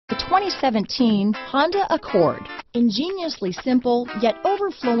2017 Honda Accord. Ingeniously simple, yet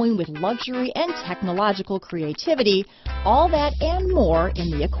overflowing with luxury and technological creativity, all that and more in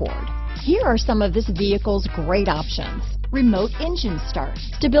the Accord. Here are some of this vehicle's great options: remote engine start,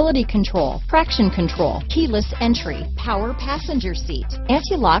 stability control, traction control, keyless entry, power passenger seat,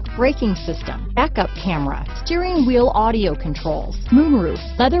 anti-lock braking system, backup camera, steering wheel audio controls, moonroof,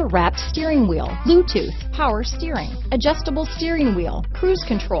 leather-wrapped steering wheel, Bluetooth, power steering, adjustable steering wheel, cruise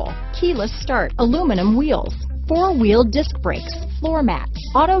control, keyless start, aluminum wheels, four-wheel disc brakes, floor mats,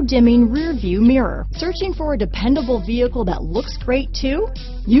 auto-dimming rear view mirror. Searching for a dependable vehicle that looks great too?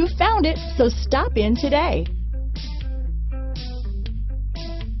 You found it, so stop in today.